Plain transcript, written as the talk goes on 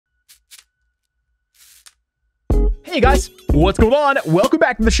Hey guys, what's going on? Welcome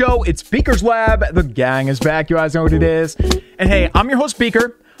back to the show. It's Beaker's Lab. The gang is back. You guys know what it is. And hey, I'm your host,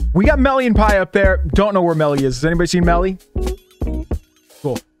 Beaker. We got Melly and Pie up there. Don't know where Melly is. Has anybody seen Melly?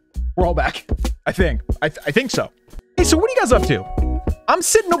 Cool. We're all back. I think. I think so. Hey, so what are you guys up to? I'm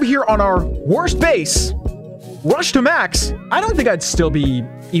sitting over here on our worst base, Rush to Max. I don't think I'd still be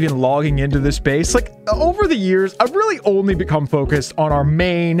even logging into this base. Like, over the years, I've really only become focused on our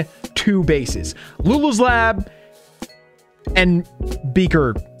main two bases. LULU's Lab and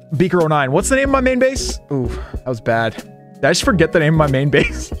Beaker 09. What's the name of my main base? Ooh, that was bad. Did I just forget the name of my main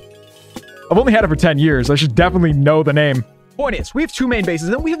base? I've only had it for 10 years. I should definitely know the name. Point is, we have two main bases,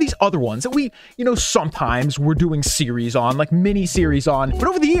 and we have these other ones that we, sometimes we're doing series on, like mini series on. But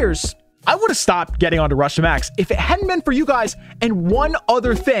over the years, I would have stopped getting onto Rush to Max if it hadn't been for you guys and one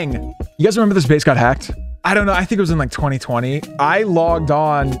other thing. You guys remember this base got hacked? I don't know. I think it was in like 2020. I logged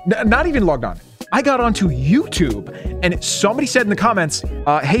on, not even logged on. I got onto YouTube and somebody said in the comments,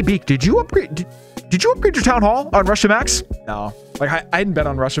 hey Beak, did you upgrade your town hall on Rush to Max? No, like I hadn't been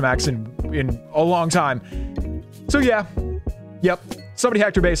on Rush to Max in a long time. So yeah, yep. Somebody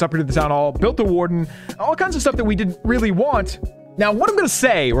hacked your base, upgraded the town hall, built the warden, all kinds of stuff that we didn't really want. Now, what I'm going to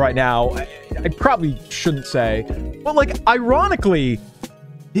say right now, I probably shouldn't say, but like, ironically,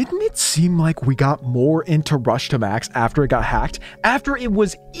 didn't it seem like we got more into Rush to Max after it got hacked? After it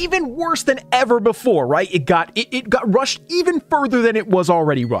was even worse than ever before, right? It got rushed even further than it was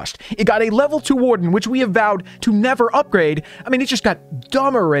already rushed. It got a level 2 warden, which we have vowed to never upgrade. I mean, it just got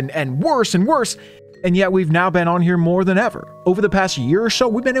dumber and worse and worse. And yet we've now been on here more than ever. Over the past year or so,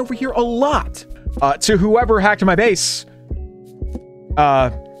 we've been over here a lot. To whoever hacked my base,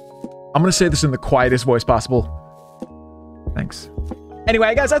 I'm going to say this in the quietest voice possible. Thanks.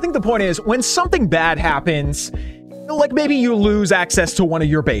 Anyway, guys, I think the point is when something bad happens, like maybe you lose access to one of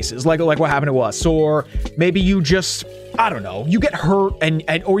your bases, like what happened to us, or maybe you just, I don't know, you get hurt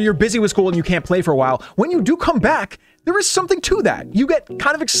or you're busy with school and you can't play for a while. When you do come back, there is something to that. You get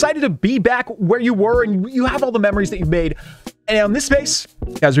kind of excited to be back where you were and you have all the memories that you've made. And on this base,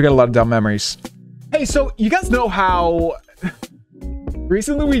 guys, we got a lot of dumb memories. Hey, so you guys know how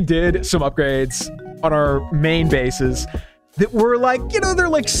recently we did some upgrades on our main bases that were like, they're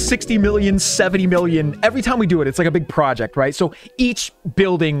like 60 million, 70 million. Every time we do it, it's like a big project, right? So each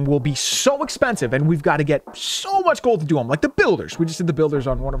building will be so expensive and we've got to get so much gold to do them. Like the builders. We just did the builders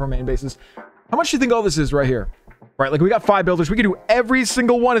on one of our main bases. How much do you think all this is right here? Right? Like we got 5 builders. We can do every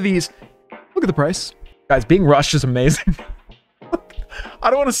single one of these. Look at the price. Guys, being rushed is amazing. I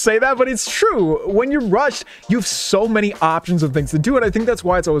don't want to say that, but it's true. When you're rushed, you have so many options of things to do. And I think that's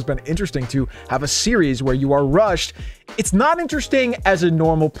why it's always been interesting to have a series where you are rushed. It's not interesting as a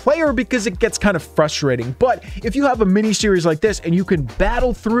normal player because it gets kind of frustrating. But if you have a mini series like this and you can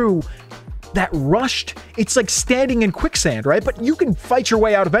battle through that rushed, it's like standing in quicksand, right? But you can fight your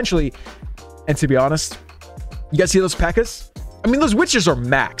way out eventually. And to be honest, you guys see those P.E.K.K.A.s? I mean, those witches are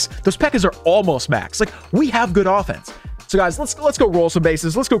max. Those P.E.K.K.A.s are almost max. Like, we have good offense. So guys, let's go roll some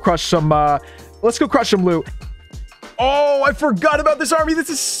bases. Let's go crush some loot. Oh, I forgot about this army. This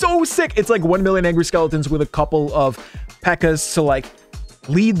is so sick. It's like 1 million angry skeletons with a couple of P.E.K.K.A.s to like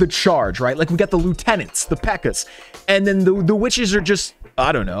lead the charge, right? Like we got the lieutenants, the P.E.K.K.A.s, and then the witches are just,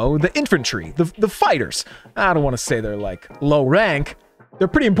 I don't know, the infantry, the fighters. I don't want to say they're like low rank. They're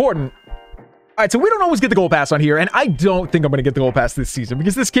pretty important. All right, so we don't always get the gold pass on here, and I don't think I'm going to get the gold pass this season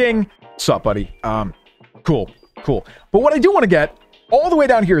because this king, what's up, buddy? Cool. But what I do want to get, all the way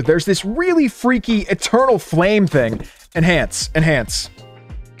down here, there's this really freaky eternal flame thing. Enhance.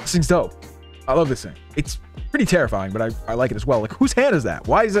 This thing's dope. I love this thing. It's pretty terrifying, but I like it as well. Like, whose hand is that?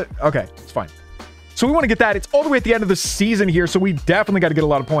 Why is it? Okay, it's fine. So we want to get that. It's all the way at the end of the season here, so we definitely got to get a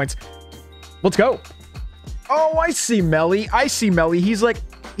lot of points. Let's go. Oh, I see Melly. He's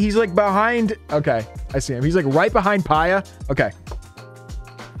like behind. Okay, I see him. He's like right behind Paya. Okay.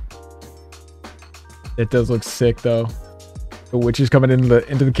 It does look sick though. The witches coming into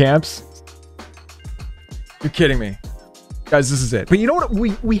the camps. You're kidding me. Guys, this is it. But you know what?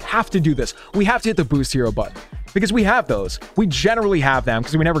 We have to do this. We have to hit the boost hero button because we have those. We generally have them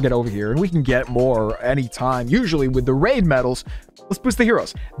because we never get over here and we can get more anytime. Usually with the raid medals. Let's boost the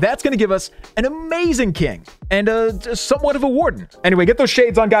heroes. That's going to give us an amazing king and somewhat of a warden. Anyway, get those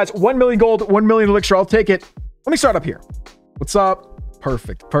shades on, guys. 1 million gold, 1 million elixir. I'll take it. Let me start up here. What's up?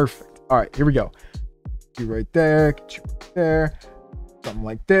 Perfect. All right, here we go. Get you right there. Get you right there. Something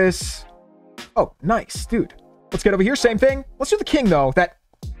like this. Oh, nice, dude. Let's get over here. Same thing. Let's do the king though. That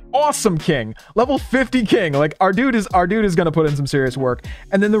awesome king, level 50 king. Like our dude is gonna put in some serious work.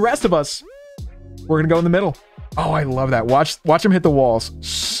 And then the rest of us, we're gonna go in the middle. Oh, I love that. Watch him hit the walls.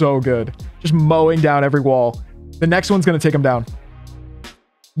 So good. Just mowing down every wall. The next one's going to take him down.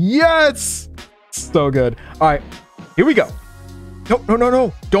 Yes! So good. All right, here we go. No, no, no,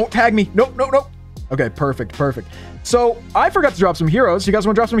 no. Don't tag me. No, no, no. Okay, perfect, perfect. So I forgot to drop some heroes. You guys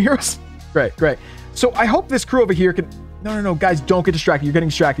want to drop some heroes? Great, great. So I hope this crew over here can... No, no, no, guys, don't get distracted. You're getting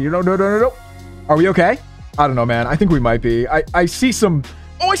distracted. No, no, no, no, no. Are we okay? I don't know, man. I think we might be. I see some...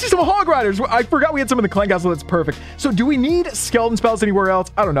 Oh, I see some hog riders. I forgot we had some in the clan castle. That's perfect. So do we need skeleton spells anywhere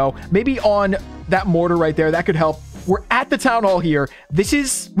else? I don't know. Maybe on that mortar right there. That could help. We're at the town hall here. This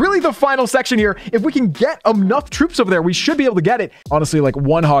is really the final section here. If we can get enough troops over there, we should be able to get it. Honestly, like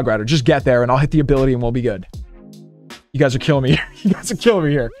one hog rider. Just get there and I'll hit the ability and we'll be good. You guys are killing me. You guys are killing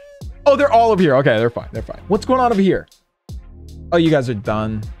me here. Oh, they're all over here. Okay, they're fine. They're fine. What's going on over here? Oh, you guys are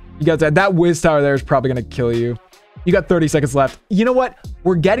done. You guys, that whiz tower there is probably going to kill you. You got 30 seconds left. You know what?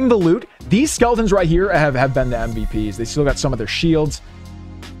 We're getting the loot. These skeletons right here have been the MVPs. They still got some of their shields.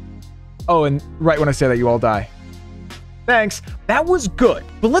 Oh, and right when I say that, you all die. Thanks. That was good.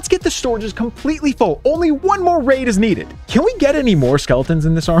 But let's get the storages completely full. Only one more raid is needed. Can we get any more skeletons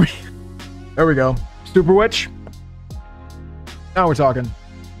in this army? There we go. Super Witch. Now we're talking.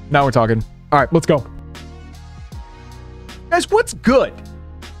 Now we're talking. All right, let's go. Guys, what's good?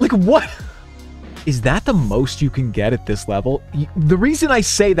 Like, what? Is that the most you can get at this level? The reason I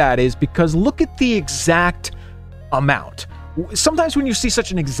say that is because look at the exact amount. Sometimes when you see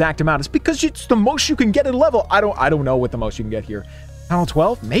such an exact amount, it's because it's the most you can get at a level. I don't know what the most you can get here. I don't know,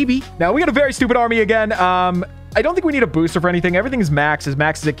 12? Maybe. Now, we got a very stupid army again. I don't think we need a booster for anything. Everything is max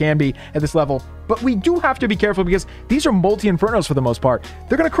as it can be at this level. But we do have to be careful because these are multi-infernos for the most part.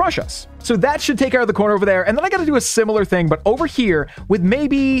 They're going to crush us. So that should take care of the corner over there. And then I got to do a similar thing, but over here with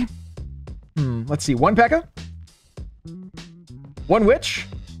maybe... let's see. One P.E.K.K.A. One Witch.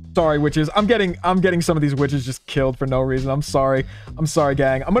 Sorry, witches. I'm getting some of these witches just killed for no reason. I'm sorry. I'm sorry,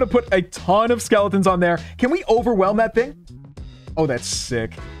 gang. I'm going to put a ton of skeletons on there. Can we overwhelm that thing? Oh, that's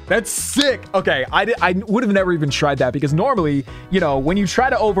sick. That's sick. Okay, I would have never even tried that because normally, you know, when you try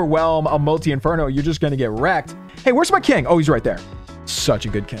to overwhelm a multi-inferno, you're just going to get wrecked. Hey, where's my king? Oh, he's right there. Such a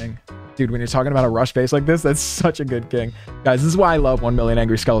good king. Dude, when you're talking about a rush base like this, that's such a good king. Guys, this is why I love 1 million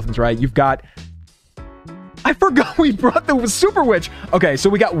angry skeletons, right? You've got... I forgot we brought the super witch. Okay, so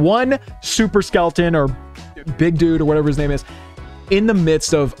we got one super skeleton or big dude or whatever his name is in the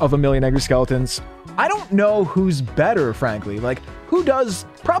midst of a million angry skeletons. I don't know who's better, frankly. Like, who does...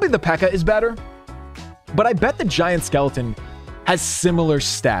 Probably the P.E.K.K.A. is better. But I bet the giant skeleton has similar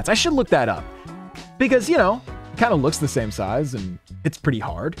stats. I should look that up. Because, you know, it kind of looks the same size and it's pretty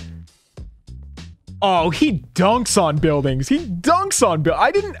hard. Oh, he dunks on buildings. He dunks on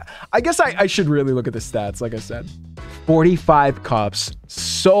I guess I should really look at the stats, like I said. 45 cups,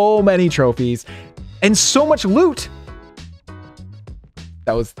 so many trophies, and so much loot.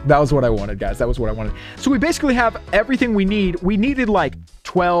 That was what I wanted, guys. That was what I wanted. So we basically have everything we need. We needed like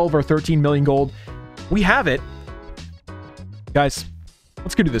 12 or 13 million gold. We have it. Guys,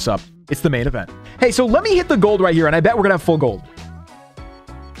 let's go do this up. It's the main event. Hey, so let me hit the gold right here, and I bet we're gonna have full gold.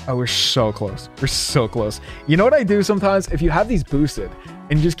 Oh, we're so close. We're so close. You know what I do sometimes? If you have these boosted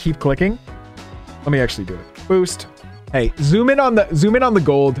and you just keep clicking, let me actually do it. Boost. Hey, zoom in on the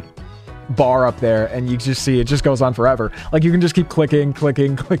gold bar up there and you just see it just goes on forever. Like you can just keep clicking,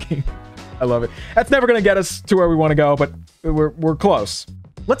 clicking, clicking. I love it. That's never going to get us to where we want to go, but we're close.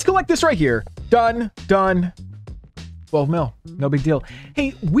 Let's collect this right here. Done, done. 12 mil, no big deal.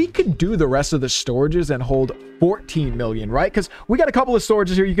 Hey, we could do the rest of the storages and hold 14 million, right? Because we got a couple of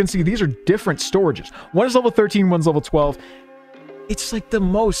storages here. You can see these are different storages. One is level 13, one's level 12. It's like the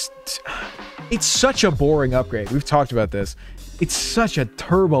most... It's such a boring upgrade. We've talked about this. It's such a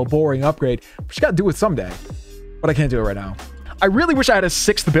turbo boring upgrade. But you got to do it someday. But I can't do it right now. I really wish I had a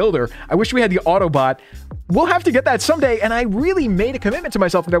 6th builder. I wish we had the Autobot. We'll have to get that someday. And I really made a commitment to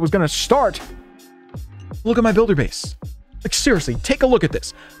myself that I was going to start. Look at my builder base. Like, seriously, take a look at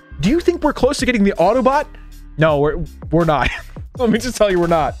this. Do you think we're close to getting the Autobot? No, we're not. Let me just tell you, we're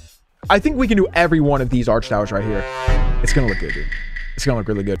not. I think we can do every one of these arch towers right here. It's going to look good, dude. It's going to look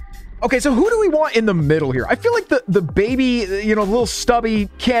really good. Okay, so who do we want in the middle here? I feel like the baby, you know, little stubby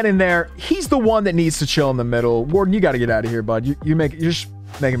cannon there, he's the one that needs to chill in the middle. Warden, you got to get out of here, bud. You're just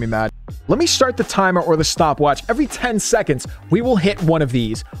making me mad. Let me start the timer or the stopwatch. Every 10 seconds, we will hit one of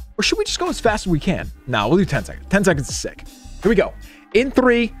these. Or should we just go as fast as we can? No, we'll do 10 seconds. 10 seconds is sick. Here we go. In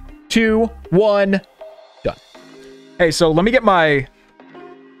 3, 2, 1, done. Hey, so let me get my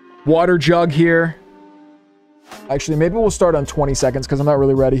water jug here. Actually, maybe we'll start on 20 seconds because I'm not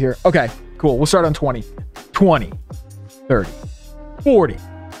really ready here. Okay, cool. We'll start on 20. 20, 30, 40.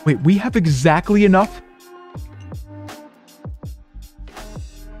 Wait, we have exactly enough?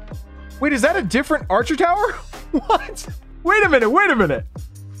 Wait, is that a different archer tower? What? Wait a minute. Wait a minute.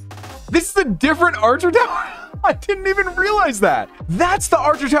 This is a different Archer Tower? I didn't even realize that. That's the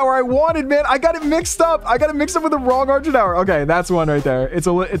Archer Tower I wanted, man. I got it mixed up. I got it mixed up with the wrong Archer Tower. Okay, that's one right there. It's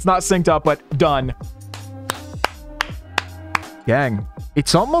not synced up, but done. Gang,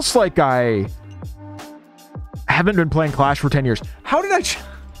 it's almost like I haven't been playing Clash for 10 years. How did I...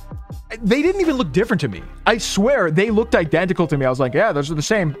 They didn't even look different to me. I swear, they looked identical to me. I was like, yeah, those are the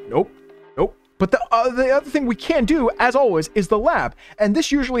same. Nope. Nope. But the other thing we can do, as always, is the lab. And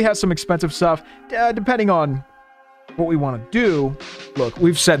this usually has some expensive stuff, depending on what we want to do. Look,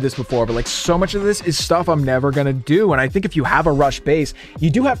 we've said this before, but like so much of this is stuff I'm never going to do. And I think if you have a rush base, you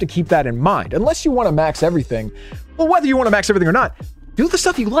do have to keep that in mind. Unless you want to max everything. Well, whether you want to max everything or not, do the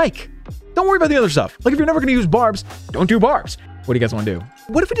stuff you like. Don't worry about the other stuff. Like if you're never going to use barbs, don't do barbs. What do you guys want to do?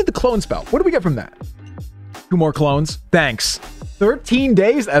 What if we did the clone spell? What do we get from that? 2 more clones. Thanks. 13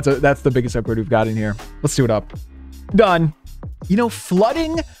 days? That's the biggest upgrade we've got in here. Let's do it up. Done. You know,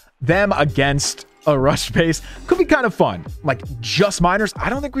 flooding them against a rush base could be kind of fun. Like just miners. I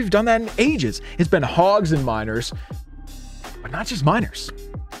don't think we've done that in ages. It's been hogs and miners, but not just miners.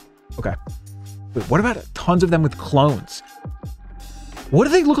 Okay. Wait, what about tons of them with clones? What do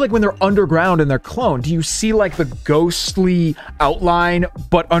they look like when they're underground and they're cloned? Do you see like the ghostly outline,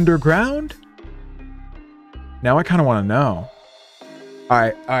 but underground? Now I kind of want to know. All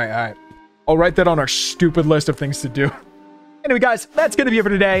right. I'll write that on our stupid list of things to do. Anyway, guys, that's going to be it for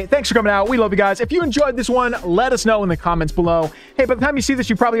today. Thanks for coming out. We love you guys. If you enjoyed this one, let us know in the comments below. Hey, by the time you see this,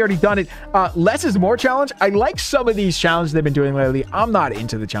 you've probably already done it. Less is more challenge. I like some of these challenges they've been doing lately. I'm not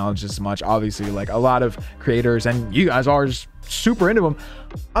into the challenges as much. Obviously, like a lot of creators, and you guys are just super into them.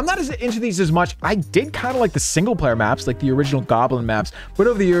 I'm not as into these as much. I did kind of like the single player maps, like the original Goblin maps. But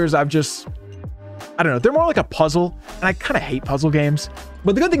over the years, I've just... I don't know. They're more like a puzzle, and I kind of hate puzzle games.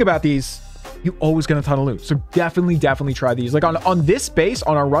 But the good thing about these... you always get a ton of loot. So definitely try these. Like on this base,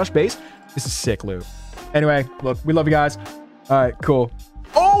 on our rush base, this is sick loot. Anyway, look, we love you guys. All right, cool.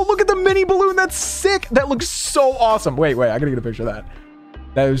 Oh, look at the mini balloon. That's sick. That looks so awesome. Wait, I gotta get a picture of that.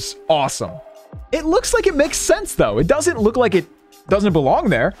 That is awesome. It looks like it makes sense though. It doesn't look like it doesn't belong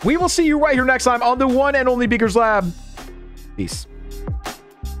there. We will see you right here next time on the one and only Beaker's Lab. Peace.